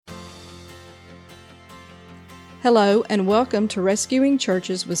Hello and welcome to Rescuing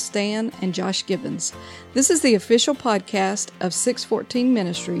Churches with Stan and Josh Gibbons. This is the official podcast of 614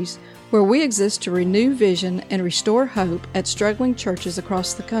 Ministries, where we exist to renew vision and restore hope at struggling churches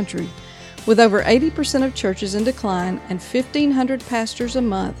across the country. With over 80% of churches in decline and 1,500 pastors a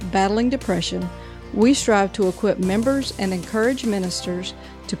month battling depression, we strive to equip members and encourage ministers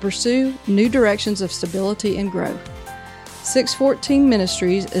to pursue new directions of stability and growth. 614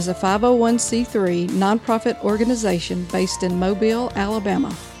 Ministries is a 501c3 nonprofit organization based in Mobile,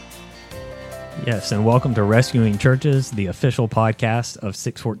 Alabama. Yes, and welcome to Rescuing Churches, the official podcast of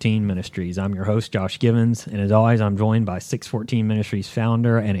 614 Ministries. I'm your host, Josh Gibbons, and as always, I'm joined by 614 Ministries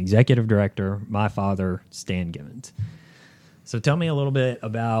founder and executive director, my father, Stan Gibbons. So tell me a little bit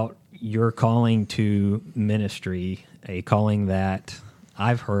about your calling to ministry, a calling that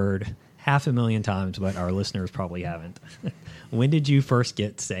I've heard 500,000 times, but our listeners probably haven't. When did you first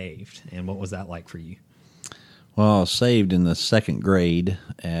get saved, and what was that like for you? Well, I was saved in the second grade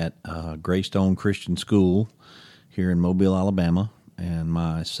at Greystone Christian School here in Mobile, Alabama, and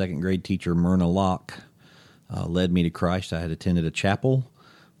my second grade teacher, Myrna Locke, led me to Christ. I had attended a chapel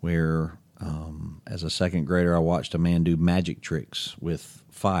where, as a second grader, I watched a man do magic tricks with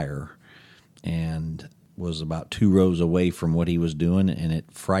fire, and was about 2 rows away from what he was doing, and it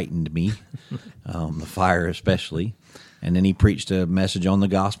frightened me, the fire especially. And then he preached a message on the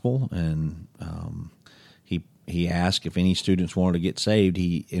gospel, and he asked if any students wanted to get saved.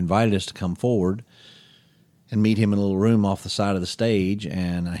 He invited us to come forward and meet him in a little room off the side of the stage,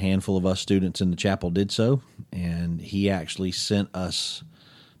 and a handful of us students in the chapel did so, and he actually sent us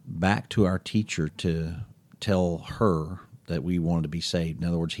back to our teacher to tell her that we wanted to be saved. In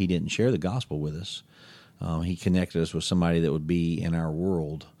other words, he didn't share the gospel with us. He connected us with somebody that would be in our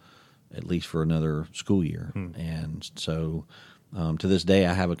world at least for another school year. And so to this day,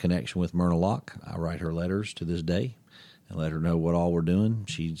 I have a connection with Myrna Locke. I write her letters to this day and let her know what all we're doing.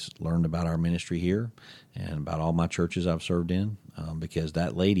 She's learned about our ministry here and about all my churches I've served in because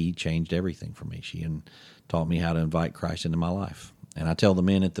that lady changed everything for me. She taught me how to invite Christ into my life. And I tell the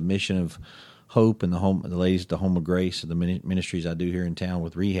men at the Mission of Hope and the ladies at the Home of Grace and the ministries I do here in town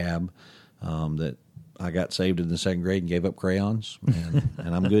with rehab that I got saved in the second grade and gave up crayons,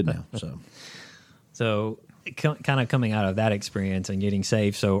 and I'm good now. So kind of coming out of that experience and getting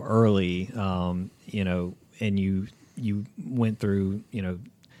saved so early, and you went through,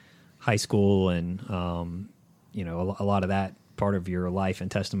 high school and, a lot of that part of your life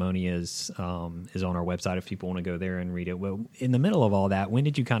and testimony is on our website if people want to go there and read it. Well, in the middle of all that, when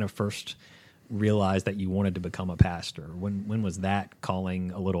did you kind of first realize that you wanted to become a pastor? When was that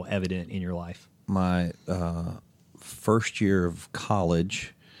calling a little evident in your life? My first year of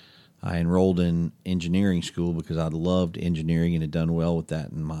college, I enrolled in engineering school because I loved engineering and had done well with that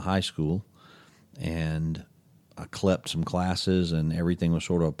in my high school. And I clept some classes, and everything was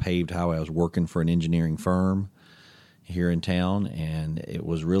sort of a paved highway. I was working for an engineering firm here in town, and it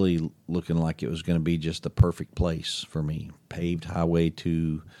was really looking like it was going to be just the perfect place for me. Paved highway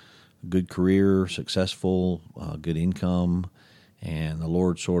to a good career, successful, good income, and the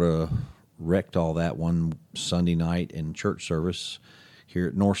Lord sort of wrecked all that one Sunday night in church service here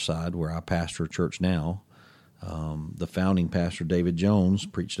at Northside, where I pastor a church now. The founding pastor, David Jones,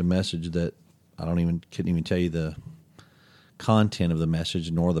 preached a message that couldn't even tell you the content of the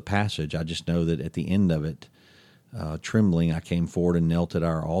message nor the passage. I just know that at the end of it, trembling, I came forward and knelt at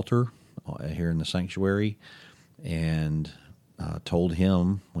our altar here in the sanctuary and told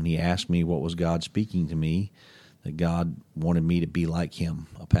him when he asked me what was God speaking to me, that God wanted me to be like him,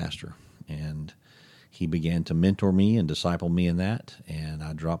 a pastor. And he began to mentor me and disciple me in that. And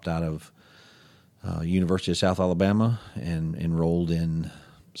I dropped out of University of South Alabama and enrolled in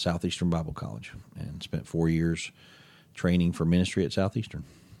Southeastern Bible College and spent 4 years training for ministry at Southeastern.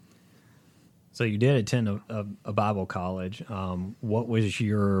 So you did attend a Bible college. What was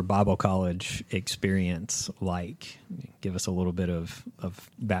your Bible college experience like? Give us a little bit of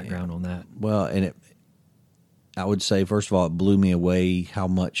background on that. Well, I would say, first of all, it blew me away how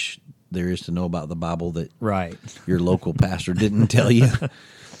much there is to know about the Bible that your local pastor didn't tell you.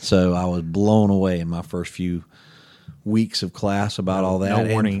 So I was blown away in my first few weeks of class about all that.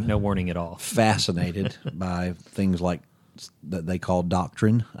 No warning at all. Fascinated by things like that they call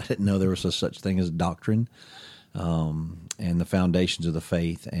doctrine. I didn't know there was a such thing as doctrine, and the foundations of the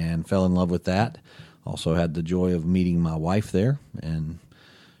faith, and fell in love with that. Also had the joy of meeting my wife there, and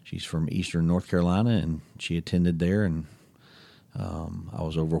she's from Eastern North Carolina, and she attended there, and I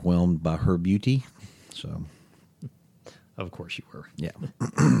was overwhelmed by her beauty. So, of course you were. Yeah.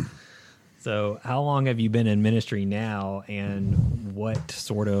 So, how long have you been in ministry now, and what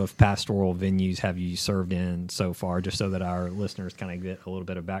sort of pastoral venues have you served in so far, just so that our listeners kind of get a little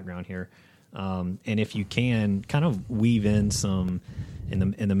bit of background here? And if you can, kind of weave in some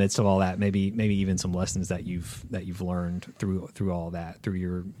in the midst of all that, maybe even some lessons that you've learned through all that,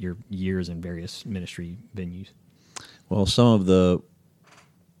 through your years in various ministry venues. Well,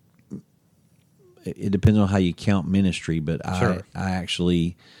 it depends on how you count ministry, but Sure. I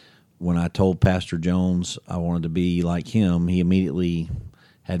actually, when I told Pastor Jones I wanted to be like him, he immediately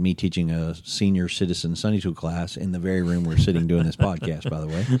had me teaching a senior citizen Sunday school class in the very room we're sitting doing this podcast, by the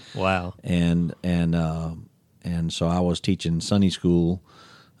way. Wow. And so I was teaching Sunday school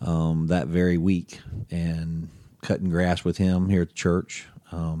that very week and cutting grass with him here at the church,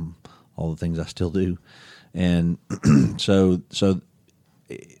 all the things I still do. And so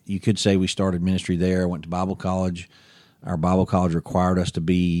you could say we started ministry there. I went to Bible college. Our Bible college required us to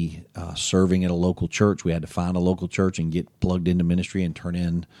be serving at a local church. We had to find a local church and get plugged into ministry and turn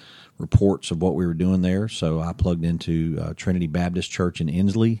in reports of what we were doing there. So I plugged into Trinity Baptist Church in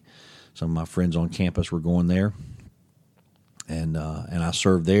Inslee. Some of my friends on campus were going there. And I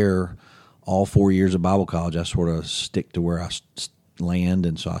served there all 4 years of Bible college. I sort of stick to where I land,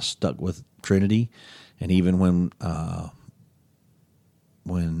 and so I stuck with Trinity. And even when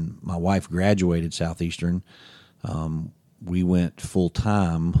my wife graduated Southeastern, we went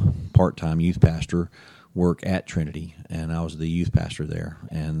full-time, part-time youth pastor work at Trinity, and I was the youth pastor there.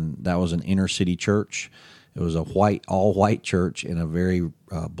 And that was an inner-city church. It was a all-white church in a very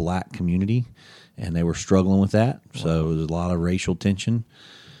black community, and they were struggling with that. Wow. So there was a lot of racial tension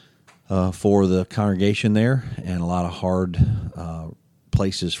for the congregation there, and a lot of hard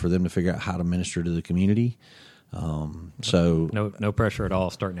places for them to figure out how to minister to the community. So no pressure at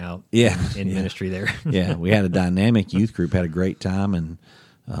all starting out in ministry there. Yeah, we had a dynamic youth group, had a great time, and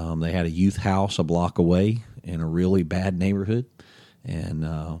they had a youth house a block away in a really bad neighborhood.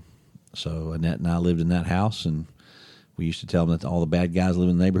 And so Annette and I lived in that house, and we used to tell them that all the bad guys live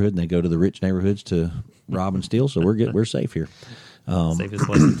in the neighborhood, and they go to the rich neighborhoods to rob and steal, so we're safe here. Safest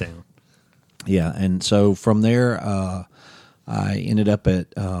place in town. Yeah, and so from there, I ended up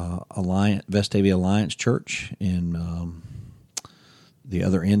at Vestavia Alliance Church in the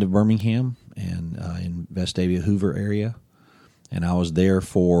other end of Birmingham, and in Vestavia Hoover area, and I was there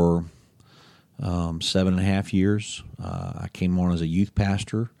for 7.5 years. I came on as a youth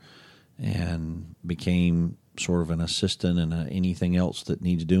pastor and became sort of an assistant and anything else that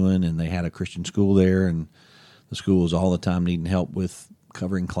needs doing, and they had a Christian school there, and the school was all the time needing help with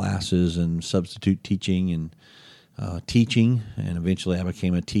covering classes and substitute teaching and teaching, and eventually I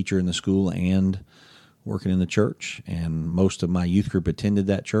became a teacher in the school and working in the church, and most of my youth group attended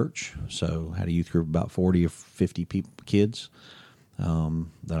that church, so I had a youth group of about 40 or 50 kids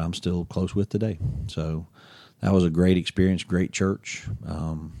that I'm still close with today. So that was a great experience, great church.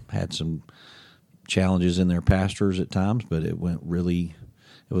 Had some challenges in their pastors at times, but it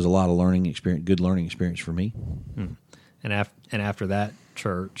was a lot of learning experience, good learning experience for me. And after that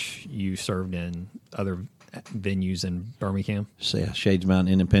church, you served in other venues in Birmingham? So, yeah, Shades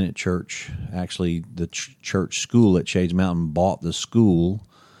Mountain Independent Church. Actually, the church school at Shades Mountain bought the school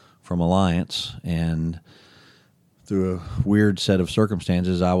from Alliance, and through a weird set of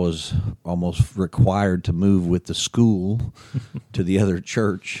circumstances, I was almost required to move with the school to the other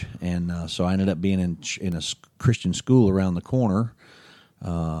church, and so I ended up being in a Christian school around the corner,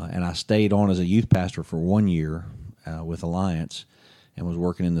 and I stayed on as a youth pastor for 1 year with Alliance, and was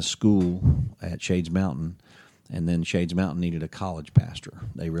working in the school at Shades Mountain, and then Shades Mountain needed a college pastor.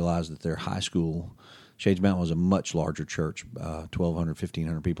 They realized that their high school, Shades Mountain was a much larger church, 1,200,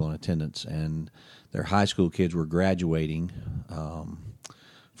 1,500 people in attendance, and their high school kids were graduating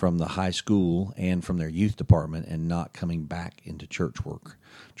from the high school and from their youth department and not coming back into church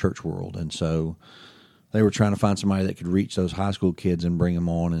world. And so they were trying to find somebody that could reach those high school kids and bring them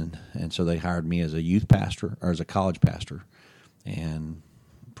on, and so they hired me as a youth pastor, or as a college pastor. And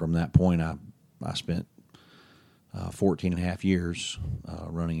from that point, I spent 14 and a half years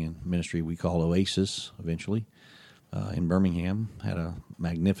running a ministry we call Oasis eventually in Birmingham. Had a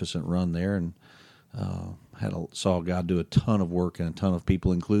magnificent run there, and saw God do a ton of work and a ton of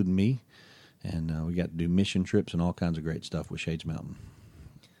people, including me. And we got to do mission trips and all kinds of great stuff with Shades Mountain.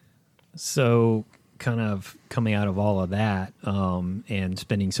 So kind of coming out of all of that and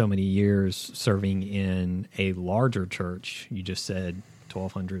spending so many years serving in a larger church, you just said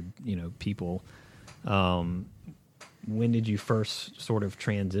 1,200 people. When did you first sort of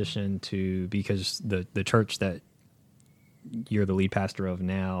transition to, because the church that you're the lead pastor of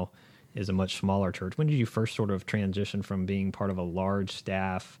now is a much smaller church. When did you first sort of transition from being part of a large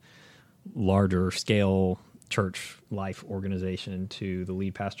staff larger scale church life organization to the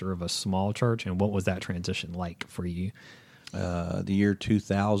lead pastor of a small church, and what was that transition like for you? The year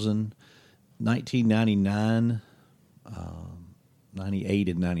 2000, 1999, 98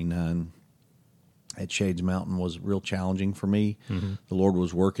 and 99 at Shades Mountain was real challenging for me. Mm-hmm. The Lord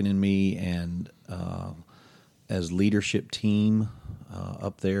was working in me, and as leadership team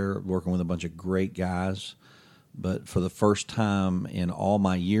up there, working with a bunch of great guys. But for the first time in all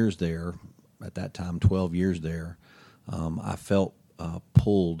my years there, at that time 12 years there, I felt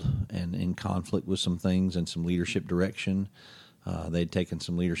pulled and in conflict with some things and some leadership direction. They'd taken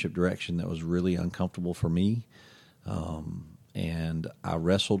some leadership direction that was really uncomfortable for me. And I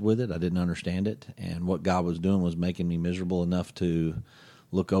wrestled with it. I didn't understand it. And what God was doing was making me miserable enough to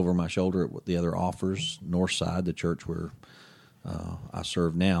look over my shoulder at what the other offers. Northside, the church where I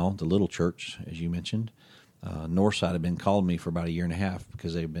serve now, the little church, as you mentioned. Northside had been calling me for about a year and a half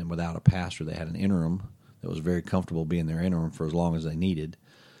because they'd been without a pastor. They had an interim that was very comfortable being their interim for as long as they needed,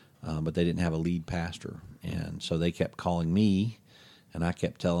 but they didn't have a lead pastor. And so they kept calling me, and I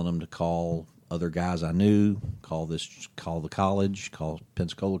kept telling them to call other guys I knew, call the college, call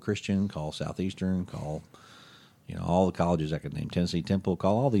Pensacola Christian, call Southeastern, call all the colleges I could name, Tennessee Temple,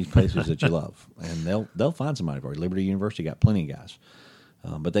 call all these places that you love, and they'll find somebody for you. Liberty University got plenty of guys,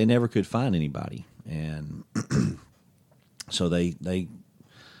 but they never could find anybody, and so they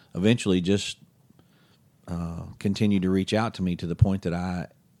eventually just continued to reach out to me to the point that I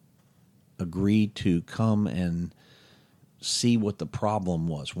agreed to come and see what the problem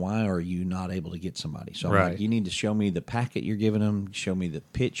was. Why are you not able to get somebody? So I'm like, you need to show me the packet you're giving them, show me the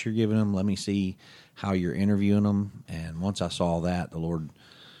pitch you're giving them, let me see how you're interviewing them. And once I saw that, the Lord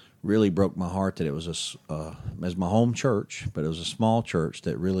really broke my heart that it was as my home church, but it was a small church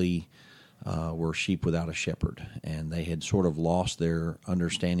that really were sheep without a shepherd. And they had sort of lost their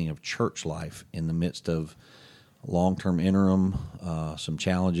understanding of church life in the midst of long-term interim, some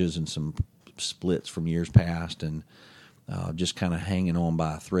challenges and some splits from years past, and just kind of hanging on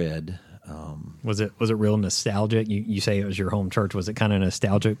by a thread. Was it real nostalgic? You say it was your home church. Was it kind of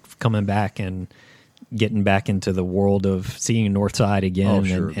nostalgic coming back and getting back into the world of seeing Northside again? Oh,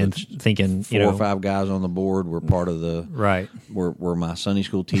 sure. and thinking, four or five guys on the board were part of the were my Sunday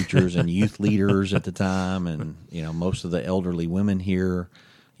school teachers and youth leaders at the time, and most of the elderly women here.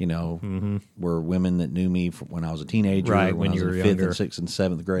 Were women that knew me when I was a teenager, when you were in 5th and 6th and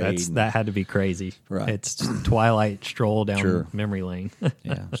 7th grade. That had to be crazy. Right. It's twilight stroll down memory lane.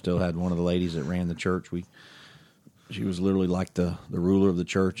 Yeah, still had one of the ladies that ran the church. She was literally like the ruler of the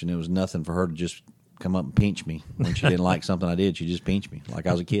church, and it was nothing for her to just come up and pinch me when she didn't like something I did. She just pinched me like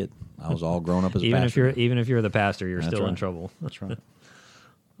I was a kid. I was all grown up as a pastor. Even if you're the pastor, you're still in trouble. That's right.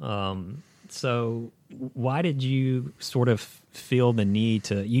 So why did you sort of feel the need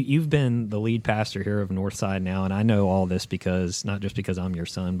to, you've been the lead pastor here of Northside now, and I know all this because, not just because I'm your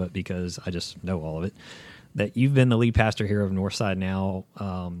son, but because I just know all of it, that you've been the lead pastor here of Northside now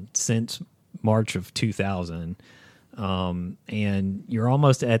since March of 2000, and you're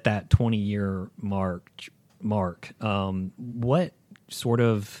almost at that 20-year mark. What sort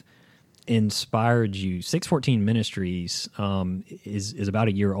of inspired you? 614 Ministries is about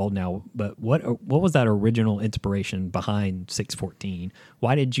a year old now, but what was that original inspiration behind 614?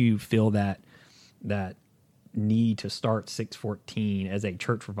 Why did you feel that need to start 614 as a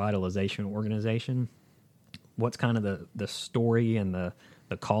church revitalization organization? What's kind of the story and the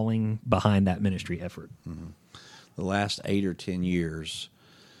calling behind that ministry effort? Mm-hmm. The last 8 or 10 years,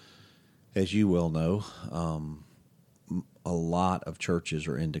 as you well know, a lot of churches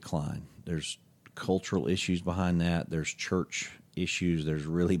are in decline. There's cultural issues behind that. There's church issues. There's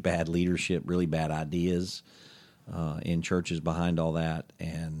really bad leadership, really bad ideas in churches behind all that.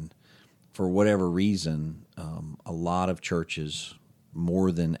 And for whatever reason, a lot of churches,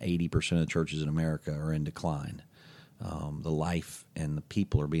 more than 80% of the churches in America, are in decline. The life and the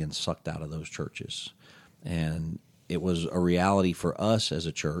people are being sucked out of those churches. And it was a reality for us as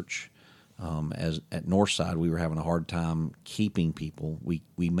a church. As at Northside, we were having a hard time keeping people. We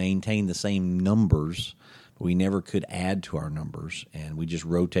maintained the same numbers, but we never could add to our numbers, and we just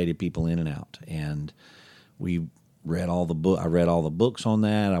rotated people in and out. And we read all the I read all the books on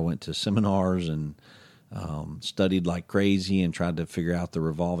that. I went to seminars and studied like crazy and tried to figure out the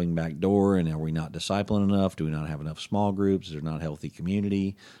revolving back door. And are we not discipling enough? Do we not have enough small groups? Is there not a healthy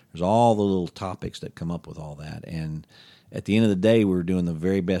community? There's all the little topics that come up with all that. And at the end of the day, we were doing the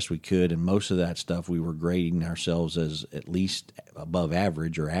very best we could, and most of that stuff we were grading ourselves as at least above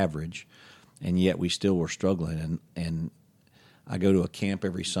average or average, and yet we still were struggling. And I go to a camp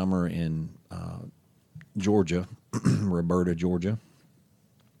every summer in Georgia, Roberta, Georgia,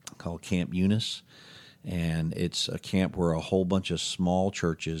 called Camp Eunice. And it's a camp where a whole bunch of small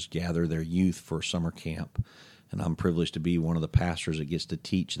churches gather their youth for summer camp. And I'm privileged to be one of the pastors that gets to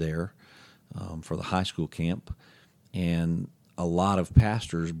teach there for the high school camp. And a lot of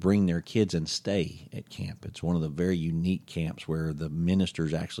pastors bring their kids and stay at camp. It's one of the very unique camps where the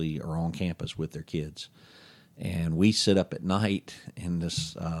ministers actually are on campus with their kids. And we sit up at night in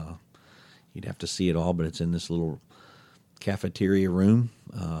this, you'd have to see it all, but it's in this little cafeteria room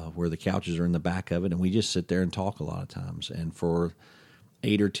where the couches are in the back of it, and we just sit there and talk a lot of times. And for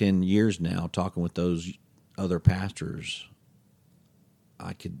 8 or 10 years now, talking with those other pastors,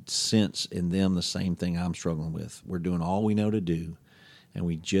 I could sense in them the same thing I'm struggling with. We're doing all we know to do, and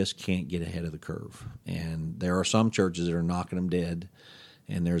we just can't get ahead of the curve. And there are some churches that are knocking them dead,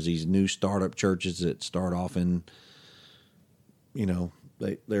 and there's these new startup churches that start off in,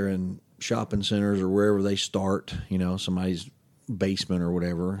 they're in shopping centers or wherever they start, somebody's basement or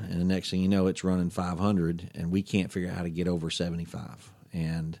whatever, and the next thing you know, it's running 500, and we can't figure out how to get over 75.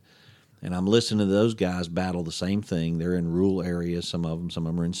 And I'm listening to those guys battle the same thing. They're in rural areas, some of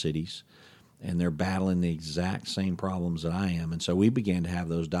them are in cities, and they're battling the exact same problems that I am. And so we began to have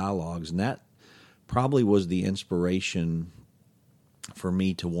those dialogues, and that probably was the inspiration for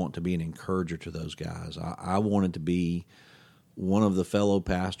me to want to be an encourager to those guys. I wanted to be one of the fellow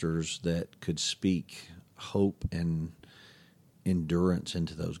pastors that could speak hope and endurance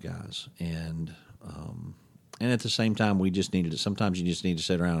into those guys. And at the same time, we just needed to, sometimes you just need to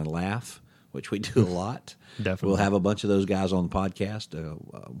sit around and laugh, which we do a lot. Definitely. We'll have a bunch of those guys on the podcast.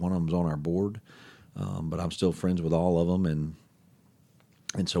 One of them's on our board, but I'm still friends with all of them.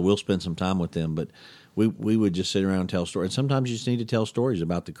 And so we'll spend some time with them. But we would just sit around and tell stories. And sometimes you just need to tell stories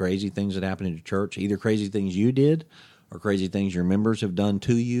about the crazy things that happened in your church, either crazy things you did or crazy things your members have done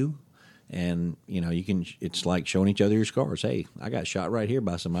to you. And, it's like showing each other your scars. Hey, I got shot right here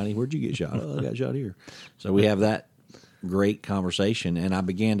by somebody. Where'd you get shot? Oh, I got shot here. So we have that great conversation. And I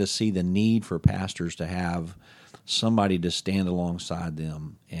began to see the need for pastors to have somebody to stand alongside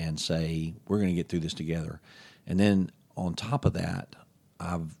them and say, we're going to get through this together. And then on top of that,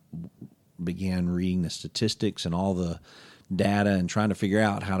 I've began reading the statistics and all the data and trying to figure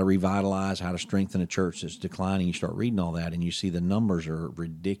out how to revitalize, how to strengthen a church that's declining. You start reading all that, and you see the numbers are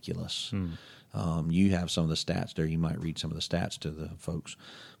ridiculous. You have some of the stats there. You might read some of the stats to the folks.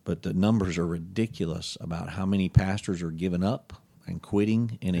 But the numbers are ridiculous about how many pastors are giving up and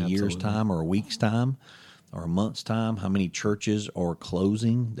quitting in a year's time or a week's time or a month's time, how many churches are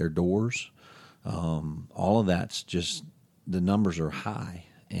closing their doors. All of that's just, the numbers are high,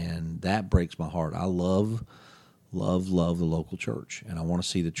 and that breaks my heart. I love the local church, and I want to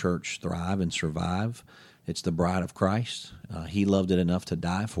see the church thrive and survive. It's the bride of Christ. He loved it enough to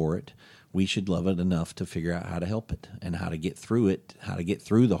die for it. We should love it enough to figure out how to help it and how to get through it, how to get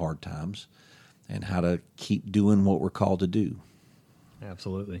through the hard times, and how to keep doing what we're called to do.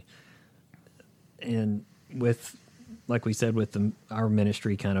 Absolutely. And with, like we said, with our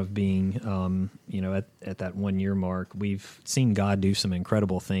ministry kind of being, at that 1 year mark, we've seen God do some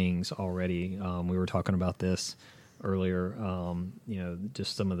incredible things already. We were talking about this earlier,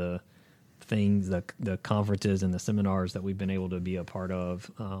 just some of the things, the conferences and the seminars that we've been able to be a part of.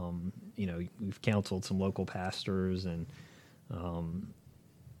 We've counseled some local pastors, and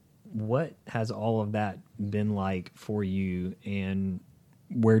what has all of that been like for you, and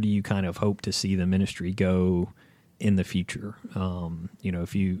where do you kind of hope to see the ministry go in the future?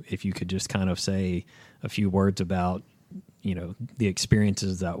 If you could just kind of say a few words about, the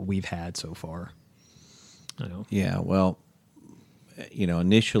experiences that we've had so far. Yeah, well,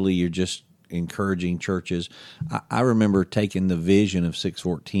 initially you're just encouraging churches. I remember taking the vision of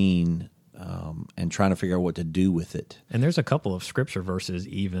 614 and trying to figure out what to do with it. And there's a couple of scripture verses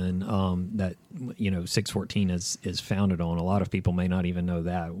even that 614 is founded on. A lot of people may not even know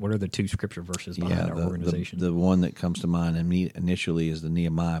that. What are the two scripture verses behind our organization? The one that comes to mind initially is the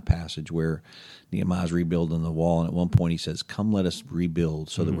Nehemiah passage where Nehemiah's rebuilding the wall, and at one point he says, "Come, let us rebuild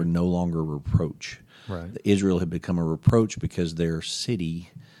so that we're no longer a reproach." Right. Israel had become a reproach because their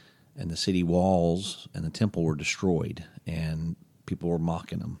city and the city walls and the temple were destroyed, and people were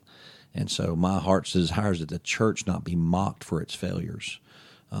mocking them. And so my heart's desire is that the church not be mocked for its failures.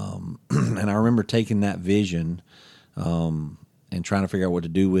 And I remember taking that vision and trying to figure out what to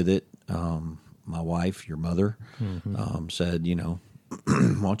do with it. My wife, your mother, said, why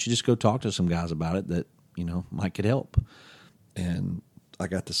don't you just go talk to some guys about it that, might could help. And I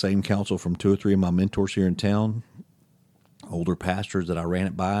got the same counsel from 2 or 3 of my mentors here in town, older pastors that I ran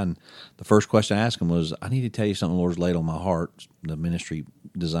it by, and the first question I asked them was, I need to tell you something the Lord's laid on my heart, the ministry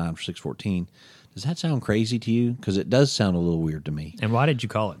design for 614. Does that sound crazy to you? Because it does sound a little weird to me. And why did you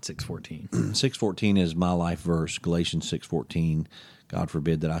call it 6:14? 6:14 is my life verse, Galatians 6:14. God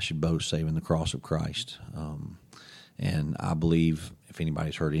forbid that I should boast, save in the cross of Christ. And I believe, if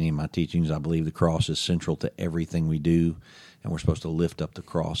anybody's heard any of my teachings, I believe the cross is central to everything we do, and we're supposed to lift up the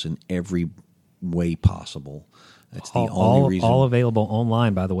cross in every way possible. That's the only reason. All available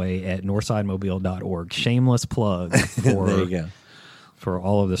online, by the way, at northsidemobile.org. Shameless plug for there you go. For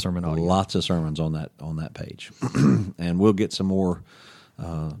all of the sermon audio. Lots of sermons on that page, and we'll get some more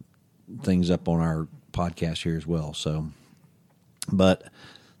things up on our podcast here as well. So, but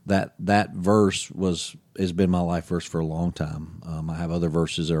that verse has been my life verse for a long time. I have other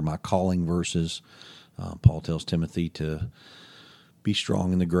verses that are my calling verses. Paul tells Timothy to be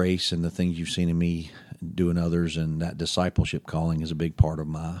strong in the grace and the things you've seen in me do in others, and that discipleship calling is a big part of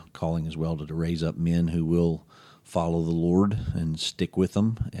my calling as well, to raise up men who will follow the Lord and stick with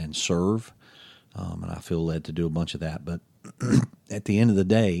them and serve. And I feel led to do a bunch of that. But at the end of the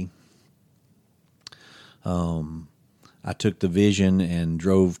day, I took the vision and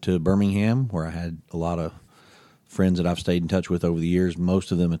drove to Birmingham, where I had a lot of friends that I've stayed in touch with over the years,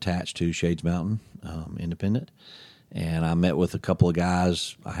 most of them attached to Shades Mountain Independent. And I met with a couple of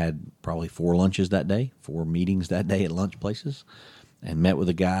guys. I had probably 4 lunches that day, 4 meetings that day at lunch places, and met with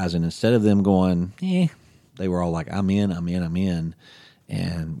the guys. And instead of them going, they were all like, I'm in.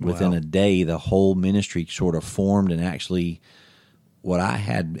 And within a day, the whole ministry sort of formed, and actually what I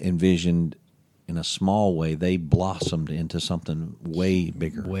had envisioned in a small way, they blossomed into something way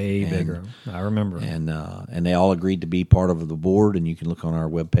bigger. Bigger. I remember. And they all agreed to be part of the board, and you can look on our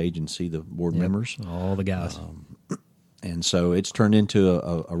webpage and see the board members. All the guys. And so it's turned into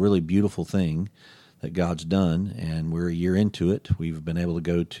a really beautiful thing that God's done, and we're a year into it. We've been able to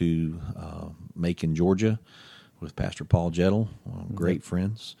go to Macon, Georgia, with Pastor Paul Jettle, great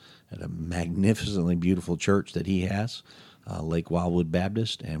friends, at a magnificently beautiful church that he has, Lake Wildwood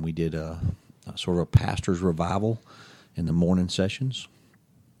Baptist, and we did a sort of a pastor's revival in the morning sessions.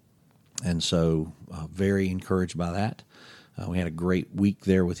 And so very encouraged by that. We had a great week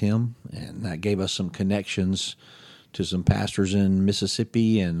there with him, and that gave us some connections to some pastors in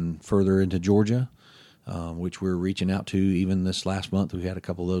Mississippi and further into Georgia, which we're reaching out to. Even this last month, we had a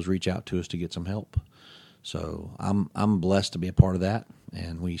couple of those reach out to us to get some help. So I'm blessed to be a part of that.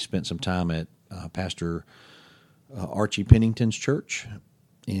 And we spent some time at Pastor Archie Pennington's church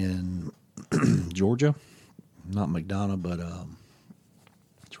in Georgia, not McDonough, but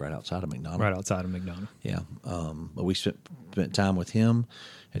it's right outside of McDonough. Right outside of McDonough. Yeah, but we spent time with him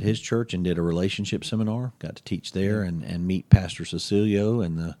at his church and did a relationship seminar. Got to teach there and meet Pastor Cecilio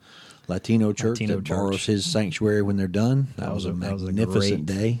and the Latino church that borrows his sanctuary when they're done. That was a magnificent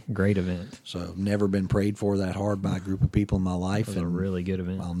day. Great event. So I've never been prayed for that hard by a group of people in my life. It was a really good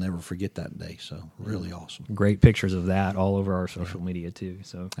event. I'll never forget that day. So really awesome. Great pictures of that all over our social media too.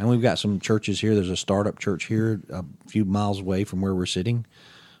 So, and we've got some churches here. There's a startup church here a few miles away from where we're sitting,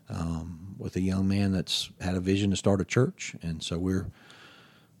 with a young man that's had a vision to start a church, and so we're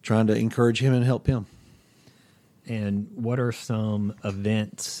trying to encourage him and help him. And what are some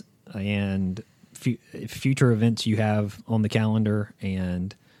events and future events you have on the calendar,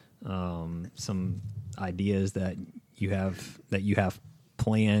 and some ideas that you have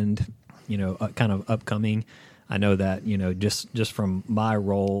planned, kind of upcoming? I know that, just from my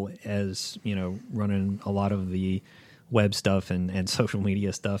role as, running a lot of the web stuff and social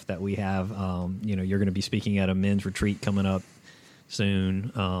media stuff that we have, you're going to be speaking at a men's retreat coming up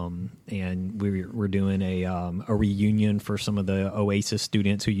soon, and we're doing a reunion for some of the Oasis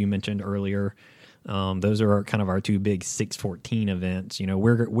students who you mentioned earlier. Those are kind of our 2 big 614 events.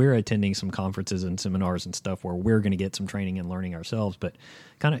 We're attending some conferences and seminars and stuff where we're going to get some training and learning ourselves. But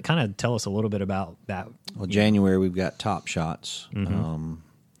kind of tell us a little bit about that. Well, January we've got Top Shots. Mm-hmm.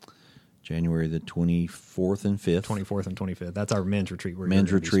 January the 24th and 5th. 24th and 25th. That's our men's retreat.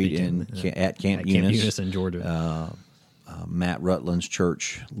 Men's retreat at Camp Eunice in Georgia. Matt Rutland's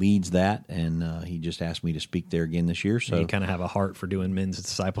church leads that, and he just asked me to speak there again this year. So you kind of have a heart for doing men's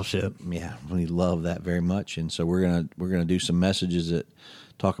discipleship. Yeah, we love that very much, and so we're gonna do some messages that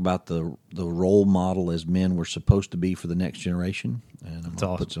talk about the role model as men we're supposed to be for the next generation, and I'm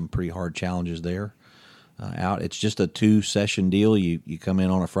gonna put some pretty hard challenges there out. It's just a 2-session deal. You come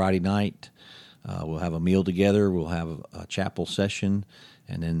in on a Friday night. We'll have a meal together. We'll have a chapel session.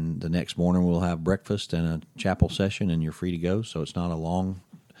 And then the next morning we'll have breakfast and a chapel session, and you're free to go. So it's not a long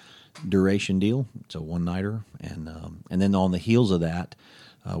duration deal. It's a one-nighter. And then on the heels of that,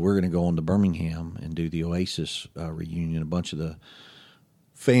 we're going to go on to Birmingham and do the Oasis reunion. A bunch of the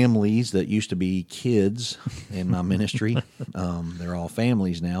families that used to be kids in my ministry, they're all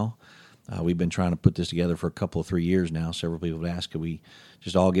families now. We've been trying to put this together for a couple of 3 years now. Several people have asked, could we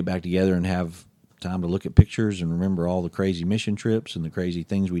just all get back together and have time to look at pictures and remember all the crazy mission trips and the crazy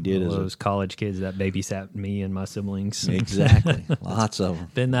things we did All as those college kids that babysat me and my siblings. Exactly. Lots of them.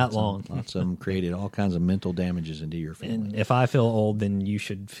 Been that long. Lots of them created all kinds of mental damages into your family. And if I feel old, then you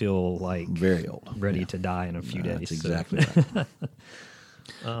should feel like Very old. ready to die in a few days. That's exactly right.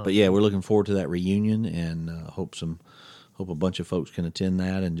 But yeah, we're looking forward to that reunion, and hope a bunch of folks can attend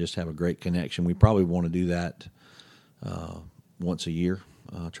that and just have a great connection. We probably want to do that once a year.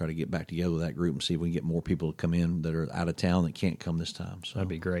 Try to get back together with that group and see if we can get more people to come in that are out of town that can't come this time. So That'd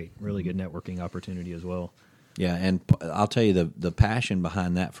be great. Really good networking opportunity as well. yeah, and I'll tell you the passion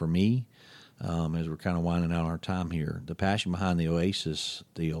behind that for me, as we're kind of winding out our time here, the passion behind the Oasis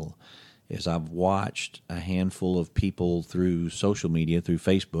deal is I've watched a handful of people through social media, through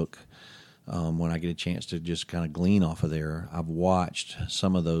Facebook, when I get a chance to just kind of glean off of there. I've watched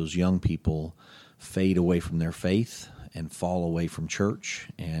some of those young people fade away from their faith and fall away from church,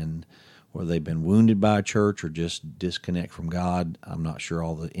 and whether they've been wounded by a church or just disconnect from God. I'm not sure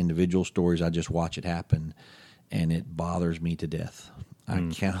all the individual stories. I just watch it happen, and it bothers me to death. I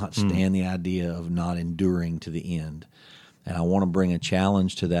cannot stand the idea of not enduring to the end. And I want to bring a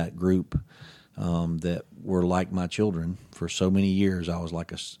challenge to that group that were like my children. For so many years, I was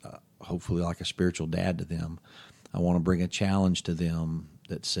like hopefully like a spiritual dad to them. I want to bring a challenge to them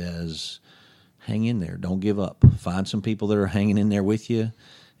that says, hang in there. Don't give up. Find some people that are hanging in there with you,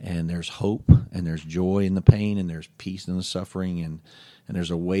 and there's hope, and there's joy in the pain, and there's peace in the suffering, and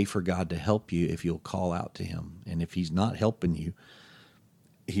there's a way for God to help you if you'll call out to Him. And if He's not helping you,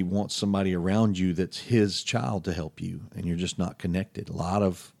 He wants somebody around you that's His child to help you, and you're just not connected. A lot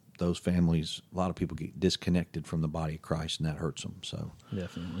of those families, a lot of people get disconnected from the body of Christ, and that hurts them. So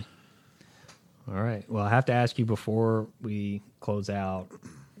Definitely. All right. Well, I have to ask you before we close out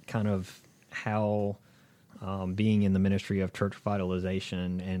kind of how being in the ministry of church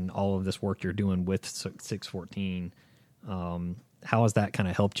vitalization and all of this work you're doing with 614, how has that kind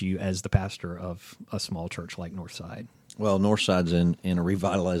of helped you as the pastor of a small church like Northside? Well, Northside's in a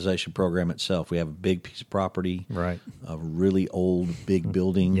revitalization program itself. We have a big piece of property, Right. a really old, big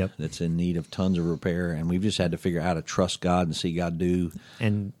building Yep. that's in need of tons of repair, and we've just had to figure out how to trust God and see God do.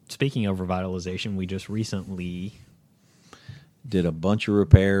 And speaking of revitalization, we just recently Did a bunch of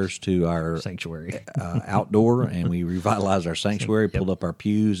repairs to our sanctuary. outdoor, and we revitalized our sanctuary, Yep. pulled up our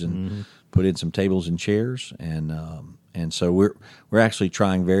pews, and put in some tables and chairs, and so we're actually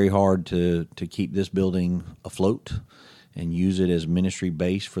trying very hard to keep this building afloat and use it as ministry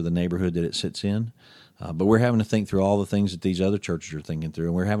base for the neighborhood that it sits in. But we're having to think through all the things that these other churches are thinking through,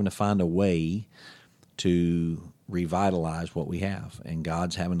 and we're having to find a way to revitalize what we have. And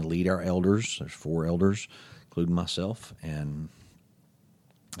God's having to lead our elders. There's 4 elders, including myself, and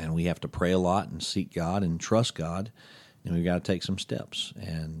we have to pray a lot and seek God and trust God, and we've got to take some steps.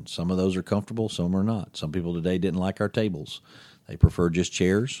 And some of those are comfortable, some are not. Some people today didn't like our tables. They prefer just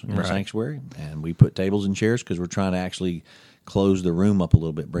chairs in the sanctuary, and we put tables and chairs because we're trying to actually close the room up a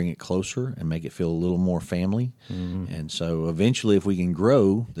little bit, bring it closer, and make it feel a little more family. And so eventually, if we can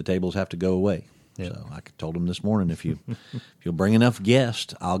grow, the tables have to go away. Yep. So I told them this morning, if you'll bring enough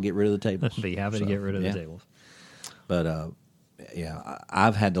guests, I'll get rid of the tables. Be happy to get rid of yeah. the tables. But yeah,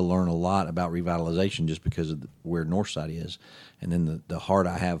 I've had to learn a lot about revitalization just because of where Northside is, and then the heart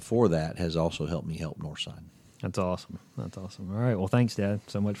I have for that has also helped me help Northside. That's awesome. That's awesome. All right. Well, thanks, Dad,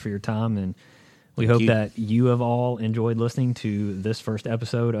 so much for your time, and we hope you. that you have all enjoyed listening to this first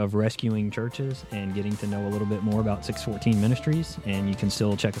episode of Rescuing Churches and getting to know a little bit more about 614 Ministries. And you can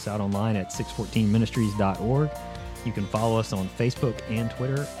still check us out online at 614ministries.org. You can follow us on Facebook and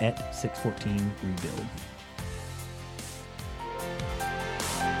Twitter at 614 Rebuild.